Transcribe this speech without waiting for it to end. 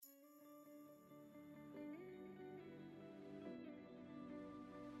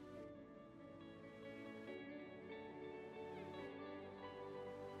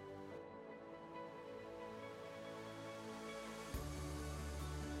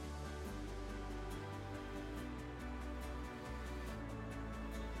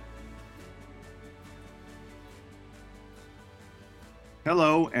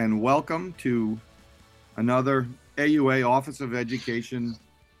Hello and welcome to another AUA Office of Education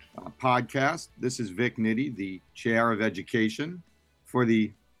podcast. This is Vic Nitti, the Chair of Education for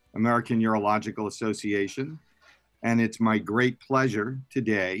the American Urological Association. And it's my great pleasure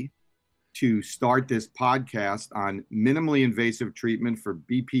today to start this podcast on minimally invasive treatment for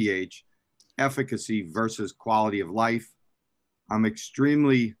BPH, efficacy versus quality of life. I'm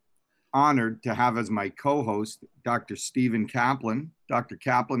extremely honored to have as my co-host Dr. Stephen Kaplan. Dr.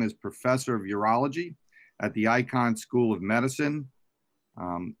 Kaplan is professor of urology at the Icahn School of Medicine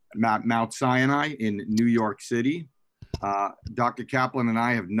at Mount Sinai in New York City. Dr. Kaplan and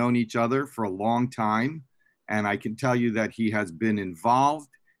I have known each other for a long time, and I can tell you that he has been involved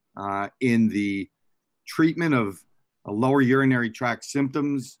in the treatment of lower urinary tract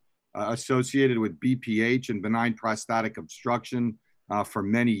symptoms associated with BPH and benign prostatic obstruction for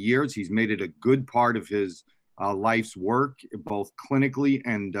many years. He's made it a good part of his life's work, both clinically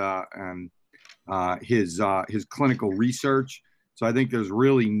and his clinical research. So I think there's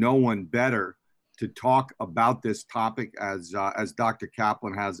really no one better to talk about this topic as Dr.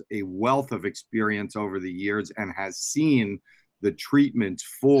 Kaplan has a wealth of experience over the years and has seen the treatments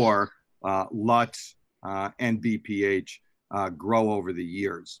for LUTS and BPH grow over the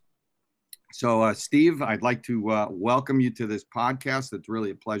years. So, Steve, I'd like to welcome you to this podcast. It's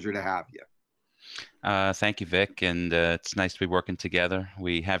really a pleasure to have you. Thank you, Vic, and it's nice to be working together.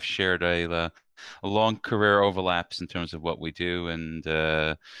 We have shared a long career overlaps in terms of what we do, and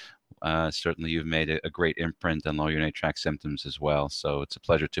certainly you've made a great imprint on lower urinary tract symptoms as well. So it's a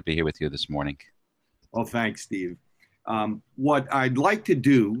pleasure to be here with you this morning. Well, thanks, Steve. What I'd like to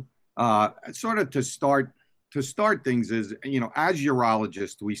do, sort of to start things, is, as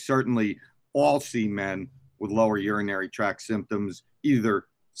urologists, we certainly all see men with lower urinary tract symptoms, either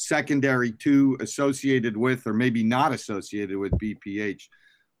secondary to, associated with, or maybe not associated with BPH.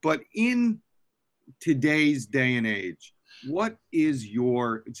 But in today's day and age,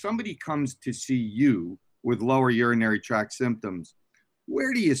 if somebody comes to see you with lower urinary tract symptoms,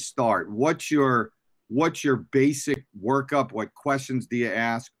 where do you start? What's your basic workup? What questions do you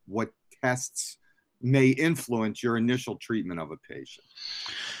ask? What tests may influence your initial treatment of a patient?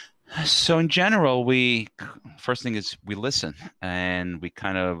 So in general, first thing is we listen, and we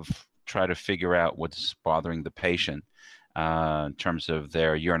kind of try to figure out what's bothering the patient in terms of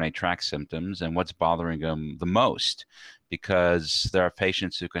their urinary tract symptoms and what's bothering them the most, because there are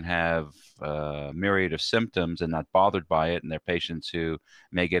patients who can have a myriad of symptoms and not bothered by it, and there are patients who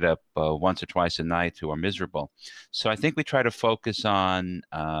may get up once or twice a night who are miserable. So I think we try to focus on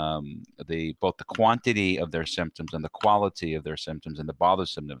both the quantity of their symptoms and the quality of their symptoms and the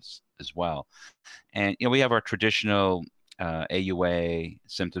bothersomeness as well. And we have our traditional AUA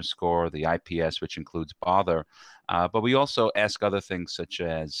symptom score, the IPS, which includes bother. But we also ask other things such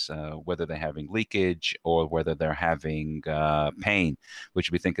as whether they're having leakage or whether they're having pain,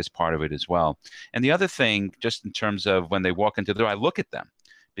 which we think is part of it as well. And the other thing, just in terms of when they walk into the door, I look at them,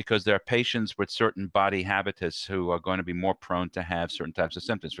 because there are patients with certain body habitus who are going to be more prone to have certain types of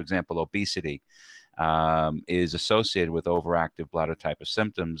symptoms. For example, obesity is associated with overactive bladder type of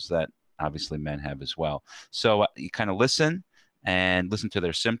symptoms that obviously men have as well. So you kind of listen to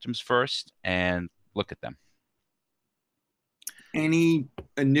their symptoms first and look at them. Any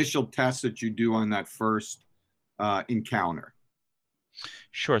initial tests that you do on that first encounter?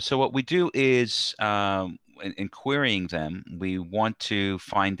 Sure. So what we do is in querying them, we want to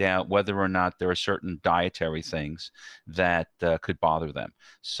find out whether or not there are certain dietary things that could bother them.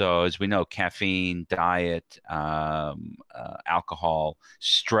 So as we know, caffeine, diet, alcohol,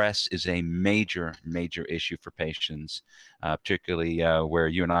 stress is a major issue for patients, particularly where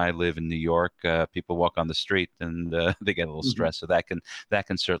you and I live in New York. People walk on the street and they get a little stressed. So that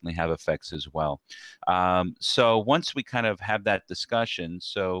can certainly have effects as well. So once we kind of have that discussion,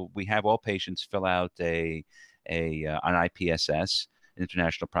 so we have all patients fill out an IPSS,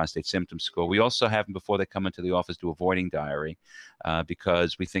 International Prostate Symptom Score. We also have them, before they come into the office, do a voiding diary,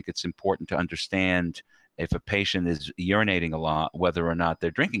 because we think it's important to understand if a patient is urinating a lot, whether or not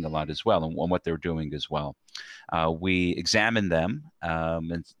they're drinking a lot as well, and what they're doing as well. We examine them,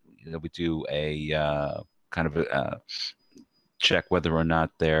 and we do a kind of a check whether or not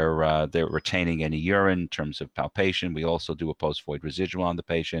they're retaining any urine in terms of palpation. We also do a post-void residual on the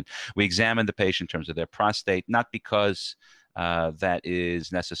patient. We examine the patient in terms of their prostate, not because that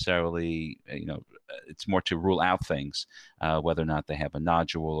is necessarily it's more to rule out things, whether or not they have a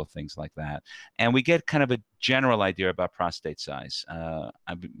nodule or things like that. And we get kind of a general idea about prostate size.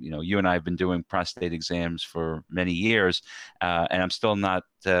 You and I have been doing prostate exams for many years, and I'm still not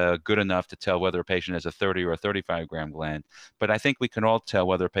good enough to tell whether a patient has a 30 or a 35 gram gland. But I think we can all tell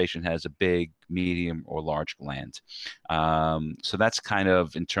whether a patient has a big, medium, or large gland. So that's kind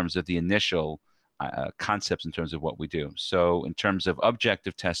of in terms of the initial concepts in terms of what we do. So in terms of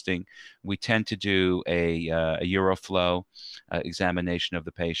objective testing, we tend to do a Euroflow examination of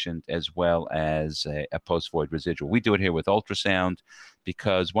the patient as well as a post-void residual. We do it here with ultrasound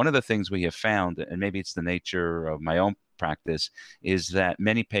because one of the things we have found, and maybe it's the nature of my own practice, is that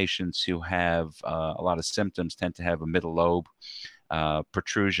many patients who have a lot of symptoms tend to have a middle lobe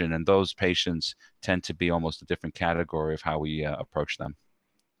protrusion, and those patients tend to be almost a different category of how we approach them.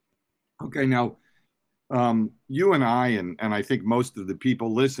 Okay, now you and I think most of the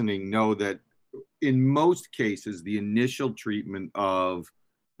people listening know that in most cases, the initial treatment of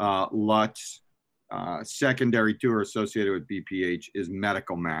LUTS, secondary to or associated with BPH, is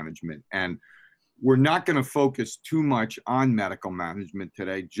medical management. And we're not going to focus too much on medical management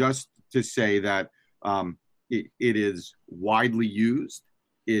today, just to say that it is widely used.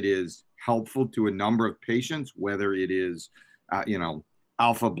 It is helpful to a number of patients, whether it is,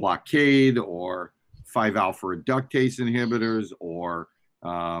 alpha blockade or 5-alpha reductase inhibitors, or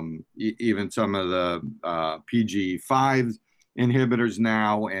even some of the PGE5 inhibitors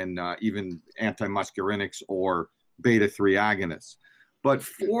now, and even antimuscarinics or beta-3 agonists. But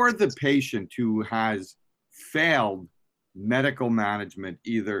for the patient who has failed medical management,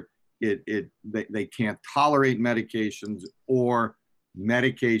 either they can't tolerate medications, or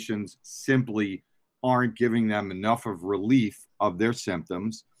medications simply aren't giving them enough of relief of their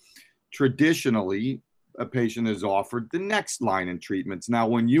symptoms, traditionally, a patient is offered the next line in treatments. Now,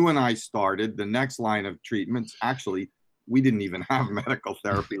 when you and I started, the next line of treatments, actually, we didn't even have medical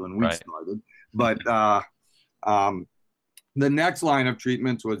therapy when we started. But the next line of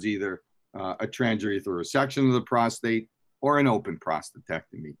treatments was either a transurethral resection of the prostate or an open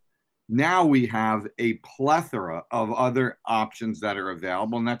prostatectomy. Now we have a plethora of other options that are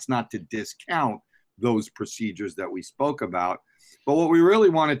available, and that's not to discount those procedures that we spoke about. But what we really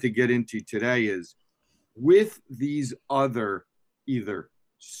wanted to get into today is, with these other either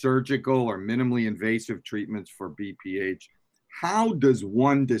surgical or minimally invasive treatments for BPH, how does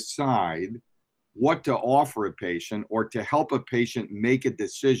one decide what to offer a patient, or to help a patient make a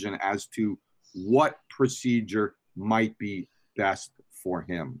decision as to what procedure might be best for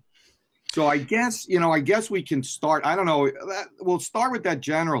him? So I guess we can start, we'll start with that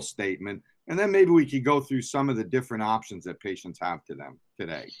general statement, and then maybe we could go through some of the different options that patients have to them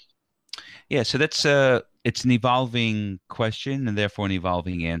today. Yeah, so that's it's an evolving question and therefore an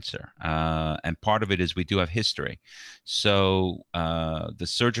evolving answer. And part of it is we do have history. So the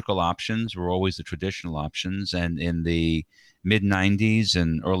surgical options were always the traditional options. And in the mid-90s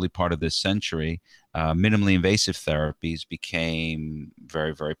and early part of this century, minimally invasive therapies became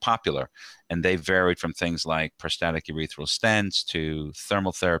very, very popular. And they varied from things like prostatic urethral stents to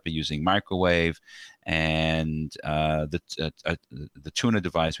thermal therapy using microwave, and the Tuna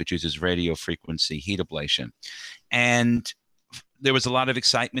device, which uses radio frequency heat ablation. And there was a lot of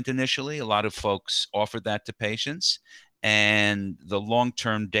excitement initially. A lot of folks offered that to patients, and the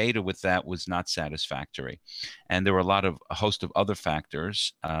long-term data with that was not satisfactory. And there were a host of other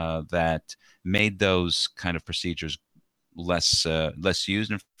factors that made those kind of procedures less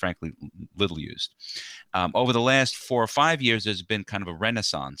used, and frankly little used. Over the last 4 or 5 years, there's been kind of a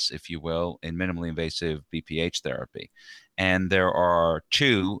renaissance, if you will, in minimally invasive BPH therapy. And there are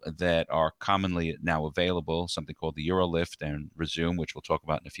two that are commonly now available, something called the UroLift and Rezūm, which we'll talk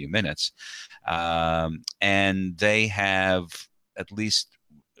about in a few minutes. And they have at least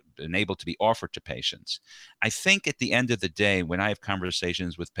been able to be offered to patients. I think at the end of the day, when I have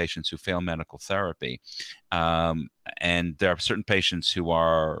conversations with patients who fail medical therapy, and there are certain patients who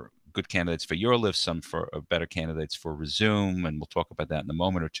are good candidates for UroLift, some for better candidates for Rezūm, and we'll talk about that in a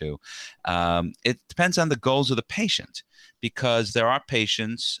moment or two. It depends on the goals of the patient, because there are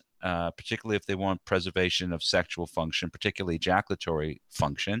patients, particularly if they want preservation of sexual function, particularly ejaculatory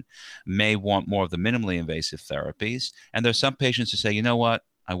function, may want more of the minimally invasive therapies. And there's some patients who say, you know what,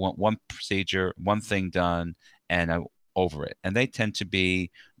 I want one procedure, one thing done, and I'm over it. And they tend to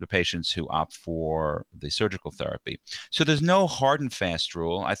be the patients who opt for the surgical therapy. So there's no hard and fast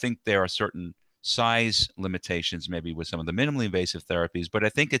rule. I think there are certain size limitations, maybe with some of the minimally invasive therapies. But I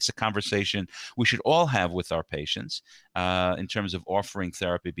think it's a conversation we should all have with our patients in terms of offering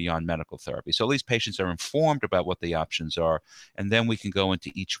therapy beyond medical therapy. So at least patients are informed about what the options are, and then we can go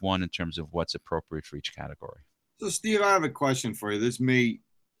into each one in terms of what's appropriate for each category. So, Steve, I have a question for you.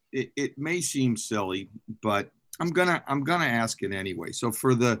 It may seem silly, but I'm gonna ask it anyway. So,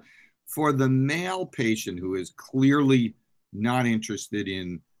 for the male patient who is clearly not interested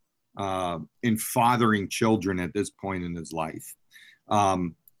in fathering children at this point in his life,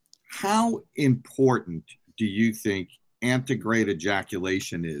 um, how important do you think antegrade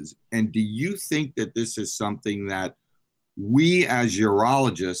ejaculation is? And do you think that this is something that we as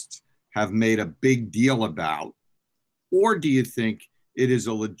urologists have made a big deal about? Or do you think it is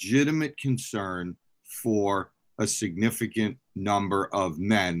a legitimate concern for a significant number of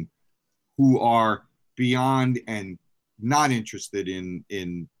men who are beyond and not interested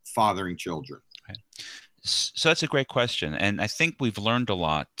in fathering children? Right. So that's a great question. And I think we've learned a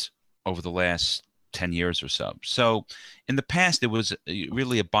lot over the last 10 years or so. So in the past, it was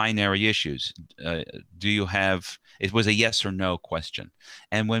really a binary issues. It was a yes or no question.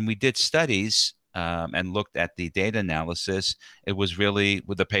 And when we did studies and looked at the data analysis, it was really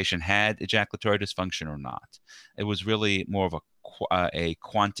whether the patient had ejaculatory dysfunction or not. It was really more of a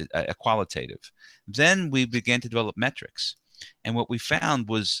qualitative. Then we began to develop metrics. And what we found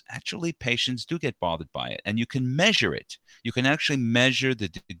was actually patients do get bothered by it, and you can measure it. You can actually measure the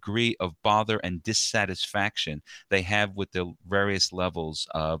degree of bother and dissatisfaction they have with the various levels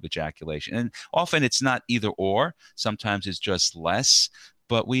of ejaculation. And often it's not either or, sometimes it's just less.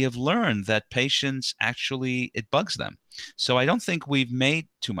 But we have learned that patients actually, it bugs them. So I don't think we've made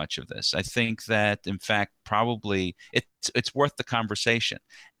too much of this. I think that, in fact, probably it's worth the conversation.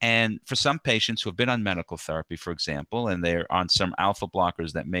 And for some patients who have been on medical therapy, for example, and they're on some alpha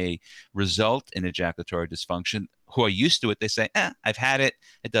blockers that may result in ejaculatory dysfunction, who are used to it, they say, I've had it.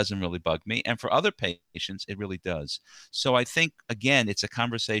 It doesn't really bug me. And for other patients, it really does. So I think, again, it's a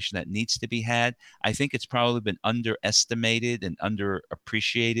conversation that needs to be had. I think it's probably been underestimated and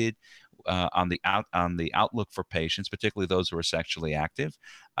underappreciated on the outlook for patients, particularly those who are sexually active.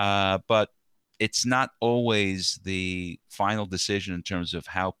 But it's not always the final decision in terms of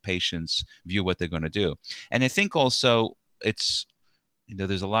how patients view what they're going to do. And I think also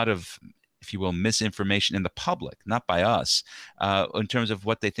there's a lot of, if you will, misinformation in the public, not by us, in terms of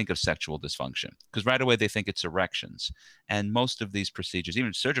what they think of sexual dysfunction. Because right away they think it's erections. And most of these procedures,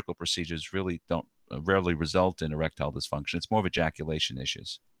 even surgical procedures, really don't rarely result in erectile dysfunction. It's more of ejaculation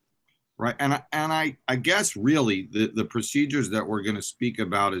issues. Right. And I guess really the procedures that we're going to speak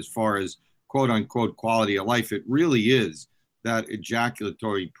about as far as quote unquote quality of life, it really is that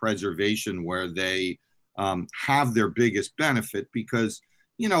ejaculatory preservation where they have their biggest benefit because,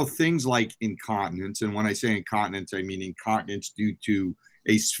 things like incontinence, and when I say incontinence, I mean incontinence due to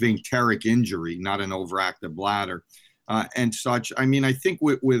a sphincteric injury, not an overactive bladder and such. I mean, I think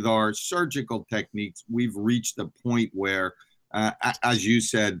with our surgical techniques, we've reached a point where, as you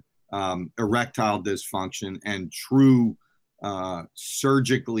said, erectile dysfunction and true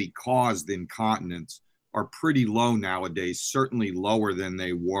surgically caused incontinence are pretty low nowadays, certainly lower than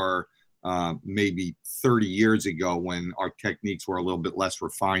they were maybe 30 years ago when our techniques were a little bit less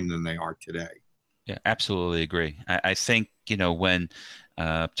refined than they are today. Yeah, absolutely agree. I think,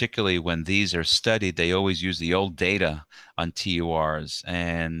 particularly when these are studied, they always use the old data on TURs.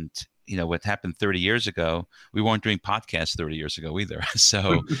 And what happened 30 years ago, we weren't doing podcasts 30 years ago either.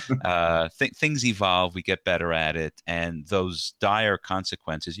 So things evolve, we get better at it. And those dire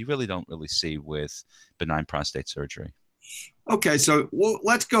consequences, you really don't really see with benign prostate surgery. Okay, so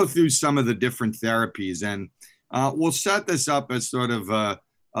let's go through some of the different therapies, and we'll set this up as sort of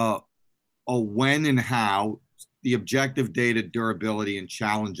a when and how, the objective data, durability, and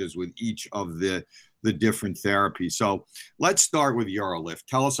challenges with each of the different therapies. So let's start with UroLift.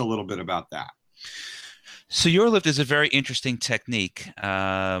 Tell us a little bit about that. So UroLift is a very interesting technique,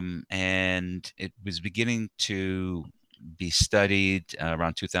 and it was beginning to be studied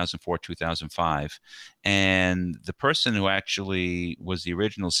around 2004, 2005. And the person who actually was the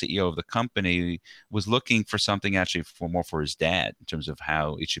original CEO of the company was looking for something actually more for his dad in terms of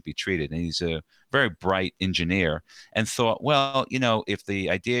how it should be treated. And he's a very bright engineer and thought, well, if the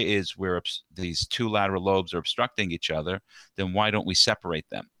idea is these two lateral lobes are obstructing each other, then why don't we separate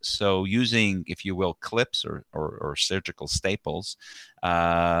them? So using, if you will, clips or surgical staples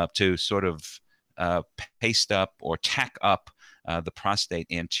to sort of paste up or tack up the prostate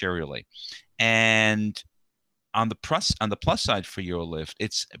anteriorly. And on the plus side for UroLift,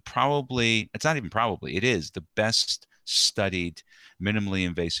 it is the best studied minimally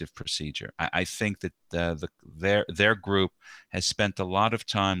invasive procedure. I think that their group has spent a lot of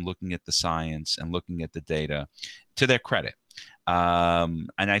time looking at the science and looking at the data, to their credit. And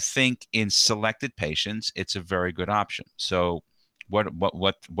I think in selected patients, it's a very good option. So what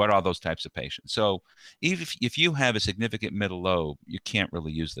are those types of patients? So if you have a significant middle lobe, you can't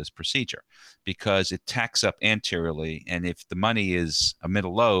really use this procedure because it tacks up anteriorly. And if the money is a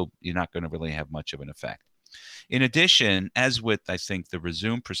middle lobe, you're not going to really have much of an effect. In addition, as with, I think, the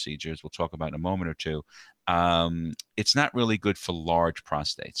Rezūm procedures, we'll talk about in a moment or two, it's not really good for large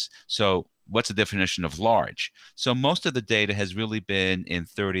prostates. So what's the definition of large? So most of the data has really been in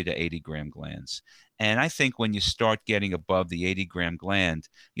 30 to 80 gram glands. And I think when you start getting above the 80-gram gland,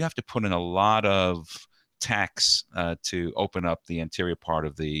 you have to put in a lot of tacks to open up the anterior part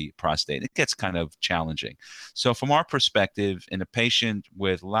of the prostate. It gets kind of challenging. So from our perspective, in a patient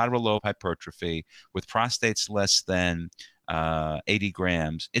with lateral lobe hypertrophy, with prostates less than 80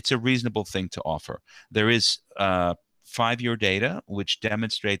 grams, it's a reasonable thing to offer. There is 5-year data which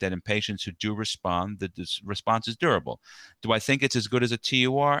demonstrate that in patients who do respond, the response is durable. Do I think it's as good as a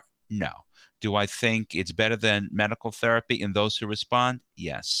TUR? No. Do I think it's better than medical therapy in those who respond?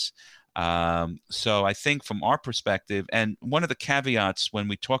 Yes. So I think from our perspective, and one of the caveats when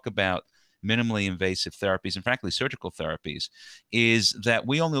we talk about minimally invasive therapies and frankly surgical therapies is that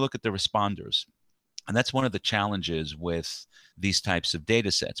we only look at the responders. And that's one of the challenges with these types of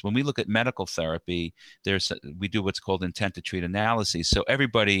data sets. When we look at medical therapy, we do what's called intent to treat analyses. So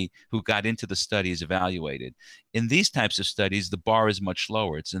everybody who got into the study is evaluated. In these types of studies, the bar is much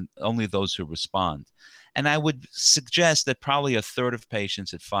lower. It's only those who respond. And I would suggest that probably a third of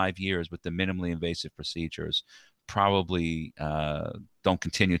patients at 5 years with the minimally invasive procedures probably don't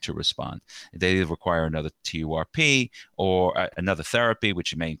continue to respond. They either require another TURP or another therapy,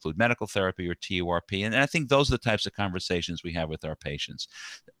 which may include medical therapy or TURP. And I think those are the types of conversations we have with our patients.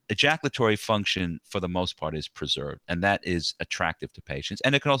 Ejaculatory function, for the most part, is preserved, and that is attractive to patients.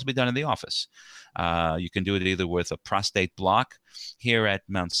 And it can also be done in the office. You can do it either with a prostate block. Here at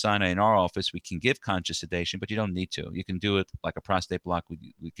Mount Sinai in our office, we can give conscious sedation, but you don't need to. You can do it like a prostate block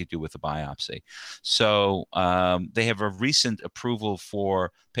we could do with a biopsy. So they have a recent approval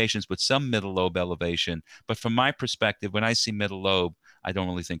for patients with some middle lobe elevation. But from my perspective, when I see middle lobe, I don't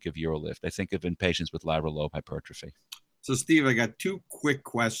really think of UroLift. I think of in patients with lateral lobe hypertrophy. So, Steve, I got 2 quick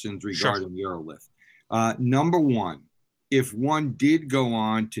questions regarding UroLift. Number one, if one did go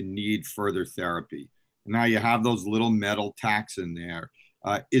on to need further therapy, now you have those little metal tacks in there,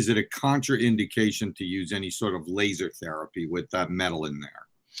 is it a contraindication to use any sort of laser therapy with that metal in there?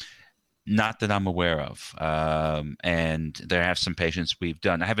 Not that I'm aware of. And there have some patients we've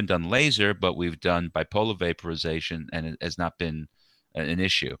done. I haven't done laser, but we've done bipolar vaporization, and it has not been an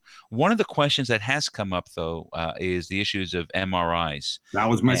issue. One of the questions that has come up, though, is the issues of MRIs. That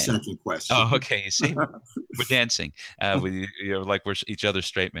was my second question. Oh, okay. You see, we're dancing. You're like we're each other's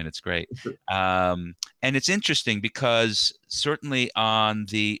straight men. It's great. And it's interesting because certainly on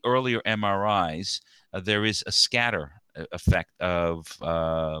the earlier MRIs, there is a scatter effect of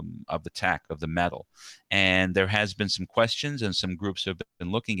the tack of the metal, and there has been some questions, and some groups have been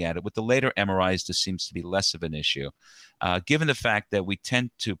looking at it. With the later MRIs, this seems to be less of an issue, given the fact that we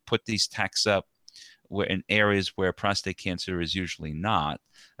tend to put these tacks up in areas where prostate cancer is usually not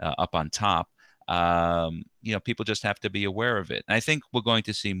up on top. People just have to be aware of it. And I think we're going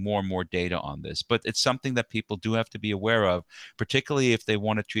to see more and more data on this, but it's something that people do have to be aware of, particularly if they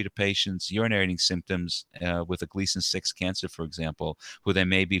want to treat a patient's urinating symptoms with a Gleason 6 cancer, for example, who they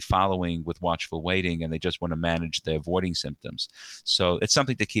may be following with watchful waiting, and they just want to manage the avoiding symptoms. So it's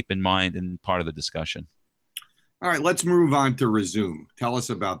something to keep in mind and part of the discussion. All right, let's move on to Rezūm. Tell us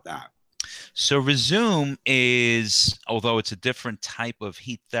about that. So Rezūm is, although it's a different type of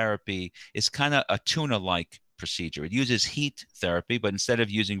heat therapy, is kind of a tuna-like procedure. It uses heat therapy, but instead of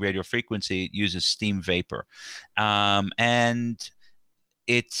using radiofrequency, it uses steam vapor. And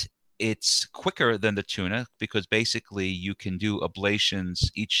it's quicker than the tuna because basically you can do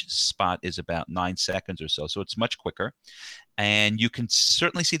ablations. Each spot is about 9 seconds or so. So it's much quicker. And you can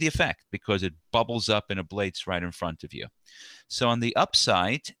certainly see the effect because it bubbles up and ablates right in front of you. So on the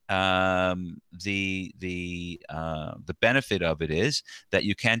upside, the benefit of it is that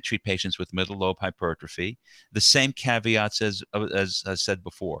you can treat patients with middle lobe hypertrophy. The same caveats as I said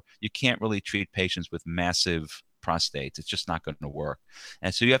before. You can't really treat patients with massive prostates. It's just not going to work.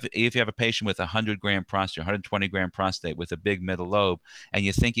 And so if you have a patient with a 100-gram prostate, 120-gram prostate with a big middle lobe, and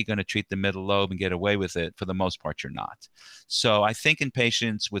you think you're going to treat the middle lobe and get away with it, for the most part, you're not. So I think in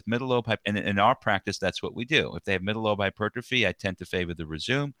patients with middle lobe, and in our practice, that's what we do. If they have middle lobe hypertrophy, I tend to favor the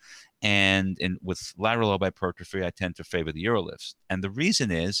Rezum. And with lateral lobe hypertrophy, I tend to favor the UroLifts. And the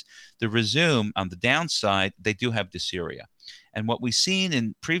reason is the Rezum, on the downside, they do have dysuria. And what we've seen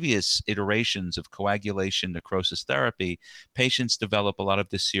in previous iterations of coagulation necrosis therapy, patients develop a lot of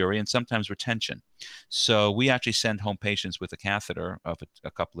dysuria and sometimes retention. So we actually send home patients with a catheter of a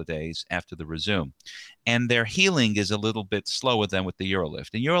couple of days after the Rezum. And their healing is a little bit slower than with the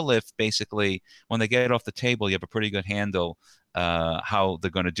UroLift. And UroLift, basically, when they get off the table, you have a pretty good handle how they're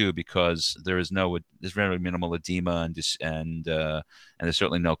going to do, because there's very minimal edema and there's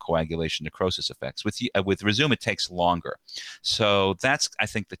certainly no coagulation necrosis effects. With Rezum, it takes longer. So that's, I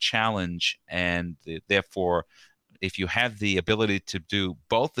think, the challenge, and therefore, if you have the ability to do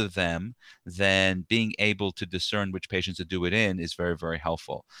both of them, then being able to discern which patients to do it in is very, very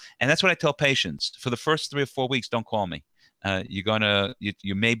helpful. And that's what I tell patients. For the first 3 or 4 weeks, don't call me.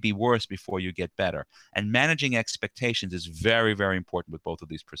 You may be worse before you get better. And managing expectations is very, very important with both of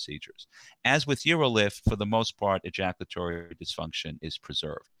these procedures. As with UroLift, for the most part, ejaculatory dysfunction is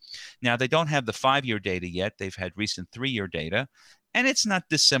preserved. Now, they don't have the 5-year data yet. They've had recent 3-year data, and it's not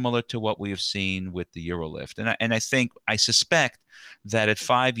dissimilar to what we have seen with the UroLift. And I suspect that at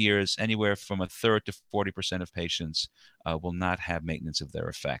 5 years, anywhere from a third to 40% of patients will not have maintenance of their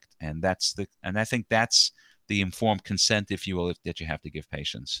effect. And I think that's the informed consent, if you will, that you have to give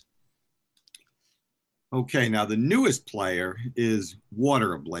patients. Okay, now the newest player is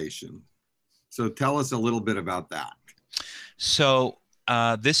water ablation. So tell us a little bit about that. So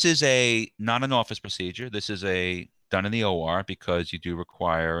this is not an office procedure. This is done in the OR, because you do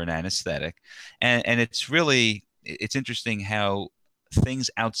require an anesthetic. And it's interesting how things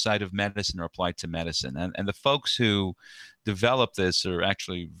outside of medicine are applied to medicine. And the folks who develop this are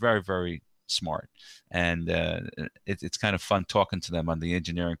actually very, very smart, and it's kind of fun talking to them on the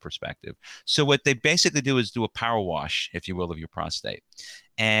engineering perspective. So what they basically do is do a power wash, if you will, of your prostate.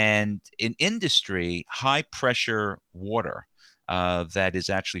 And in industry, high pressure water that is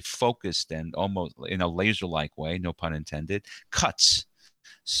actually focused and almost in a laser-like way, no pun intended, cuts.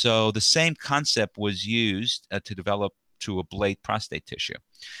 So the same concept was used to ablate prostate tissue.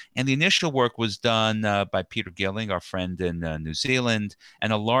 And the initial work was done by Peter Gilling, our friend in New Zealand,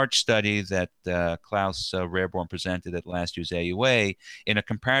 and a large study that Klaus Rareborn presented at last year's AUA. In a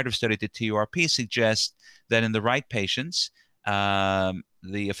comparative study to TURP, suggests that in the right patients,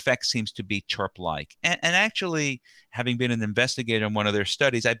 the effect seems to be TURP-like. And actually, having been an investigator in one of their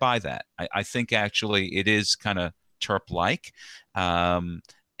studies, I buy that. I think actually it is kind of TURP-like.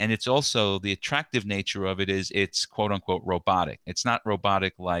 And it's also, the attractive nature of it is it's quote unquote robotic. It's not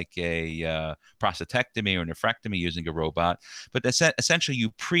robotic like a prostatectomy or nephrectomy using a robot, but essentially you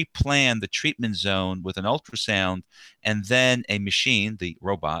pre-plan the treatment zone with an ultrasound, and then a machine, the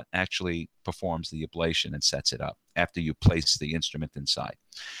robot, actually performs the ablation and sets it up after you place the instrument inside.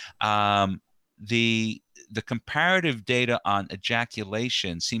 The comparative data on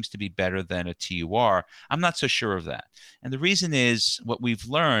ejaculation seems to be better than a TUR. I'm not so sure of that. And the reason is, what we've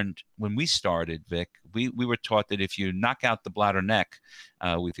learned when we started, Vic, we were taught that if you knock out the bladder neck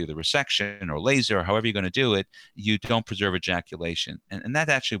with either resection or laser, however you're going to do it, you don't preserve ejaculation. And that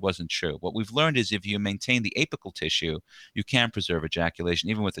actually wasn't true. What we've learned is if you maintain the apical tissue, you can preserve ejaculation,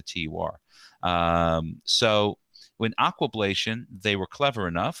 even with a TUR. So when aquablation, they were clever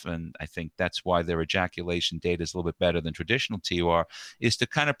enough, and I think that's why their ejaculation data is a little bit better than traditional TUR, is to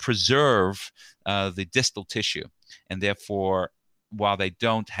kind of preserve the distal tissue. And therefore, while they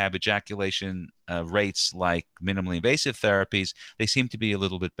don't have ejaculation rates like minimally invasive therapies, they seem to be a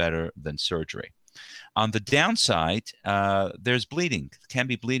little bit better than surgery. On the downside, there's bleeding. Can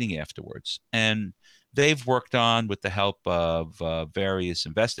be bleeding afterwards. And they've worked on, with the help of various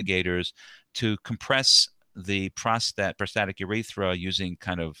investigators, to compress the prostatic urethra using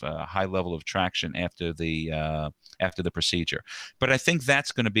kind of a high level of traction after the procedure. But I think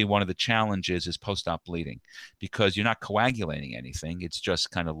that's going to be one of the challenges, is post-op bleeding, because you're not coagulating anything. It's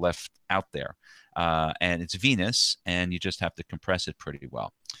just kind of left out there. And it's venous, and you just have to compress it pretty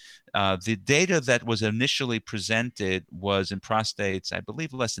well. The data that was initially presented was in prostates, I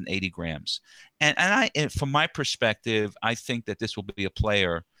believe, less than 80 grams. And from my perspective, I think that this will be a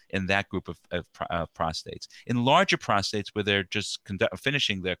player in that group of prostates. In larger prostates, where they're just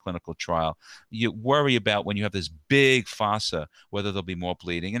finishing their clinical trial, you worry about, when you have this big fossa, whether there'll be more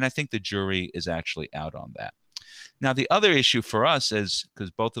bleeding. And I think the jury is actually out on that. Now, the other issue for us is, because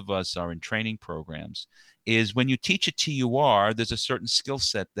both of us are in training programs, is when you teach a TUR, there's a certain skill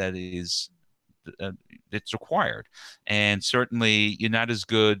set that is it's required, and certainly you're not as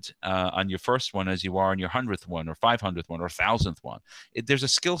good on your first one as you are on your 100th one or 500th one or 1,000th one. There's a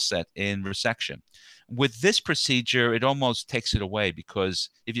skill set in resection. With this procedure, it almost takes it away,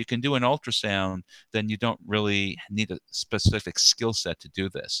 because if you can do an ultrasound, then you don't really need a specific skill set to do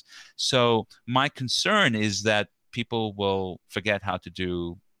this. So my concern is that people will forget how to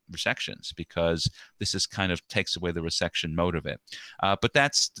do resections, because this is kind of takes away the resection mode of it. But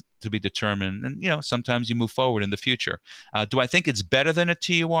that's to be determined, and sometimes you move forward in the future. Do I think it's better than a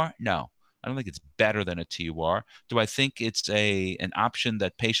TUR? No, I don't think it's better than a TUR. Do I think it's an option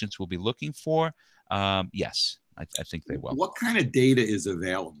that patients will be looking for? Yes, I think they will. What kind of data is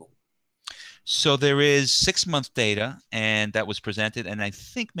available? So there is 6-month data, and that was presented, and I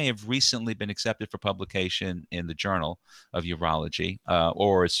think may have recently been accepted for publication in the Journal of Urology,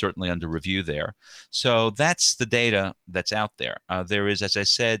 or is certainly under review there. So that's the data that's out there. There is, as I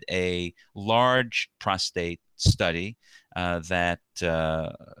said, a large prostate study that's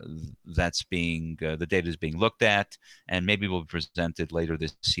being the data is being looked at, and maybe will be presented later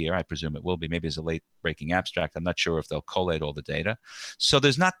this year. I presume it will be, maybe as a late breaking abstract. I'm not sure if they'll collate all the data. So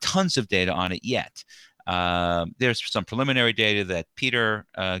there's not tons of data on it yet. There's some preliminary data that Peter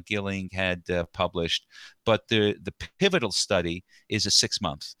Gilling had published, but the pivotal study is a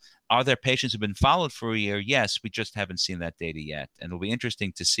 6-month. Are there patients who've been followed for a year? Yes, we just haven't seen that data yet. And it'll be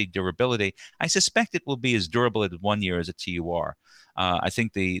interesting to see durability. I suspect it will be as durable at 1 year as a TUR. I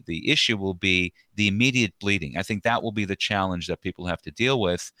think the issue will be the immediate bleeding. I think that will be the challenge that people have to deal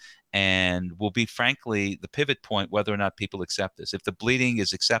with, and will be, frankly, the pivot point whether or not people accept this. If the bleeding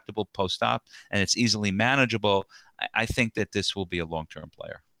is acceptable post-op and it's easily manageable, I think that this will be a long-term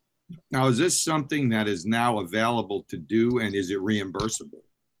player. Now, is this something that is now available to do, and is it reimbursable?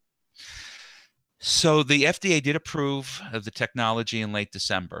 So the FDA did approve of the technology in late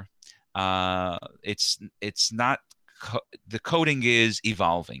December. It's not the coding is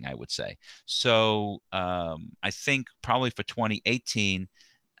evolving, I would say. So I think probably for 2018,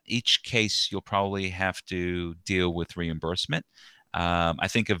 each case you'll probably have to deal with reimbursement. I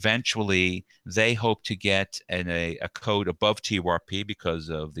think eventually they hope to get a code above TURP because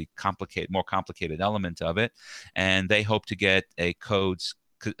of the more complicated element of it, and they hope to get a codes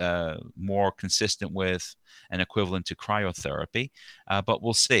more consistent with and equivalent to cryotherapy, but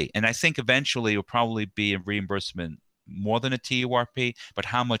we'll see. And I think eventually it will probably be a reimbursement more than a TURP, but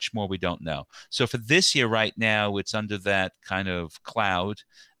how much more we don't know. So for this year right now, it's under that kind of cloud,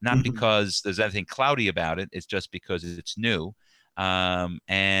 not because there's anything cloudy about it, it's just because it's new.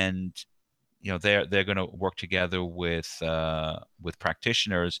 And they're going to work together with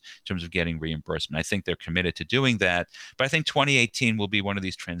practitioners in terms of getting reimbursement. I think they're committed to doing that, but I think 2018 will be one of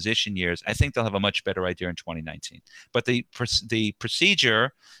these transition years. I think they'll have a much better idea in 2019. But the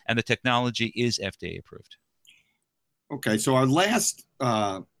procedure and the technology is FDA approved. Okay, so our last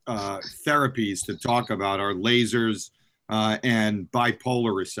therapies to talk about are lasers and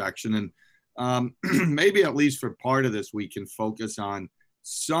bipolar resection, and maybe at least for part of this we can focus on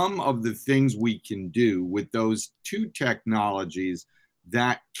some of the things we can do with those two technologies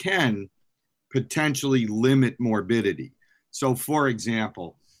that can potentially limit morbidity. So for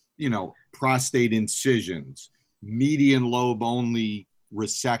example, prostate incisions, median lobe only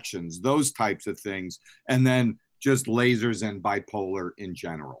resections, those types of things, and then just lasers and bipolar in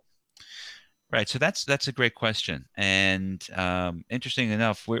general. Right. So that's a great question. And interesting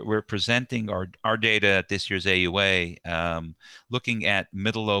enough, we're presenting our data at this year's AUA looking at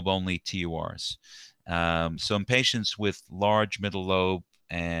middle lobe only TURs. So in patients with large middle lobe,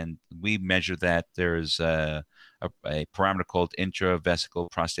 and we measure that there's a parameter called intravesical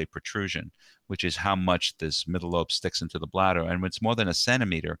prostate protrusion, which is how much this middle lobe sticks into the bladder. And when it's more than a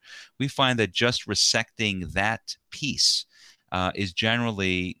centimeter, we find that just resecting that piece is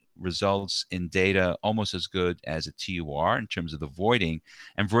generally results in data almost as good as a TUR in terms of the voiding,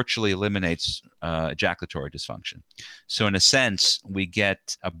 and virtually eliminates ejaculatory dysfunction. So in a sense, we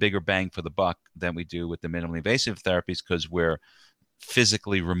get a bigger bang for the buck than we do with the minimally invasive therapies, because we're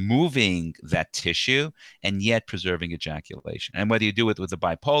physically removing that tissue and yet preserving ejaculation. And whether you do it with the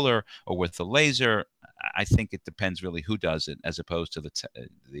bipolar or with the laser, I think it depends really who does it, as opposed to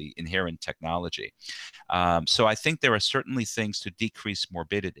the inherent technology. So I think there are certainly things to decrease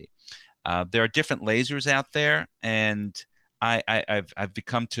morbidity. There are different lasers out there, and I've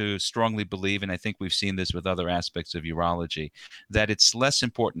become to strongly believe, and I think we've seen this with other aspects of urology, that it's less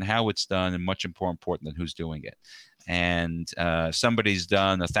important how it's done and much more important than who's doing it. And somebody's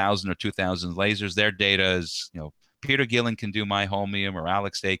done 1,000 or 2,000 lasers, their data is Peter Gillen can do my Holmium, or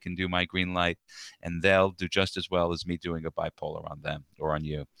Alex Day can do my green light, and they'll do just as well as me doing a bipolar on them or on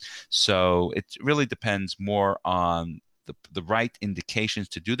you. So it really depends more on the right indications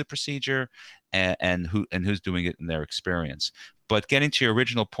to do the procedure, and who's doing it in their experience. But getting to your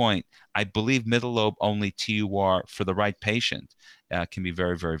original point, I believe middle lobe only TUR for the right patient can be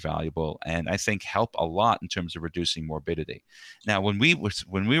very, very valuable, and I think help a lot in terms of reducing morbidity. Now, when we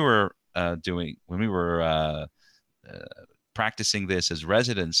were practicing this as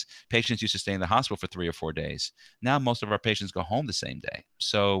residents, patients used to stay in the hospital for 3 or 4 days. Now most of our patients go home the same day.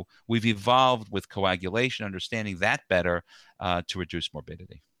 So we've evolved with coagulation, understanding that better to reduce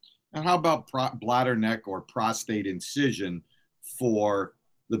morbidity. And how about bladder neck or prostate incision for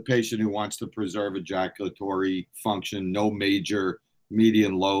the patient who wants to preserve ejaculatory function, no major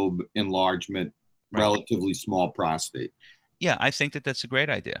median lobe enlargement, Right. relatively small prostate? Yeah, I think that's a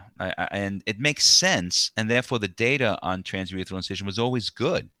great idea, and it makes sense. And therefore, the data on transurethral incision was always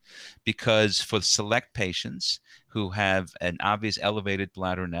good, because for select patients who have an obvious elevated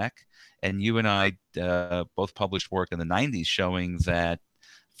bladder neck, and you and I both published work in the 90s showing that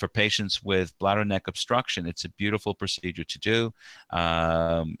for patients with bladder neck obstruction, it's a beautiful procedure to do.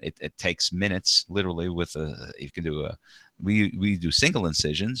 It takes minutes, literally. You can do we do single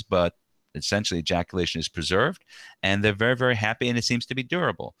incisions, but essentially ejaculation is preserved, and they're very, very happy, and it seems to be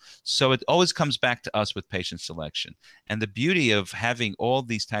durable. So it always comes back to us with patient selection. And the beauty of having all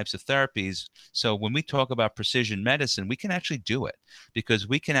these types of therapies, so when we talk about precision medicine, we can actually do it, because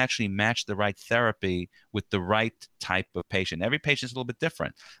we can actually match the right therapy with the right type of patient. Every patient is a little bit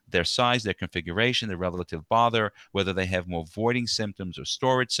different. Their size, their configuration, their relative bother, whether they have more voiding symptoms or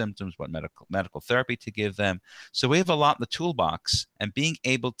storage symptoms, what medical therapy to give them. So we have a lot in the toolbox, and being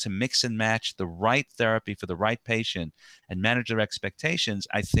able to mix and match the right therapy for the right patient and manage their expectations,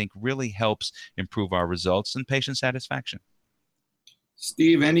 I think really helps improve our results and patient satisfaction.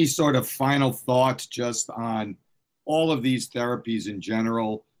 Steve, any sort of final thoughts just on all of these therapies in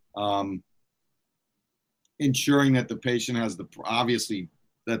general, ensuring that the patient has obviously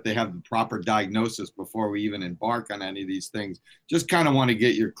that they have the proper diagnosis before we even embark on any of these things? Just kind of want to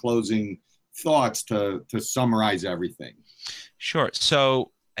get your closing thoughts to summarize everything. Sure.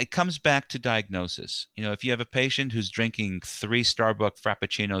 So it comes back to diagnosis. If you have a patient who's drinking 3 Starbucks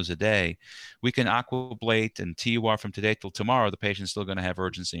Frappuccinos a day, we can aquablate and TUR from today till tomorrow. The patient's still going to have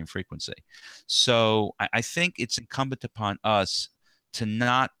urgency and frequency. So I think it's incumbent upon us to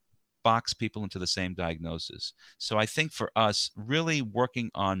not box people into the same diagnosis. So I think for us, really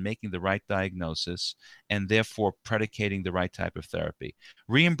working on making the right diagnosis and therefore predicating the right type of therapy.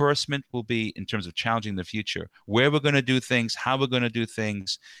 Reimbursement will be, in terms of challenging the future, where we're going to do things, how we're going to do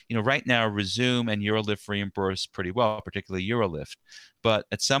things. Right now, Rezum and UroLift reimburse pretty well, particularly UroLift. But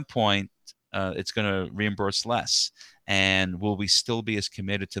at some point, it's going to reimburse less. And will we still be as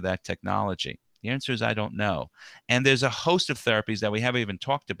committed to that technology? The answer is I don't know. And there's a host of therapies that we haven't even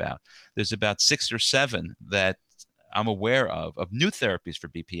talked about. There's about 6 or 7 that I'm aware of new therapies for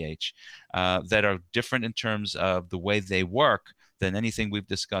BPH that are different in terms of the way they work than anything we've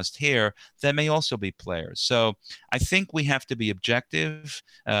discussed here, that may also be players. So I think we have to be objective,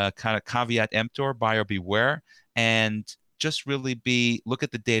 kind of caveat emptor, buyer beware, and just really look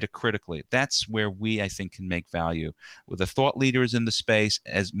at the data critically. That's where we, I think, can make value with the thought leaders in the space,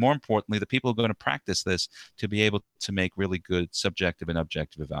 as more importantly, the people who are going to practice this, to be able to make really good subjective and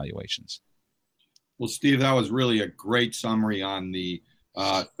objective evaluations. Well, Steve, that was really a great summary on the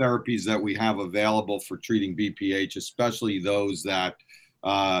therapies that we have available for treating BPH, especially those that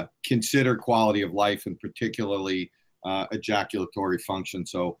consider quality of life and particularly ejaculatory function.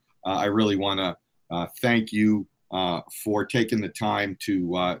 So I really want to thank you for taking the time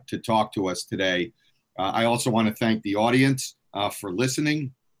to talk to us today. I also want to thank the audience for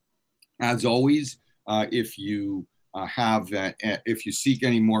listening. As always, if you seek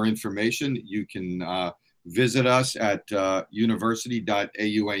any more information, you can visit us at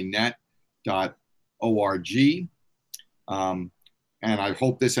university.auanet.org. And I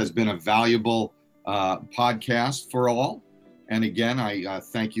hope this has been a valuable podcast for all. And again, I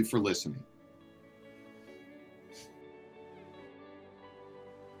thank you for listening.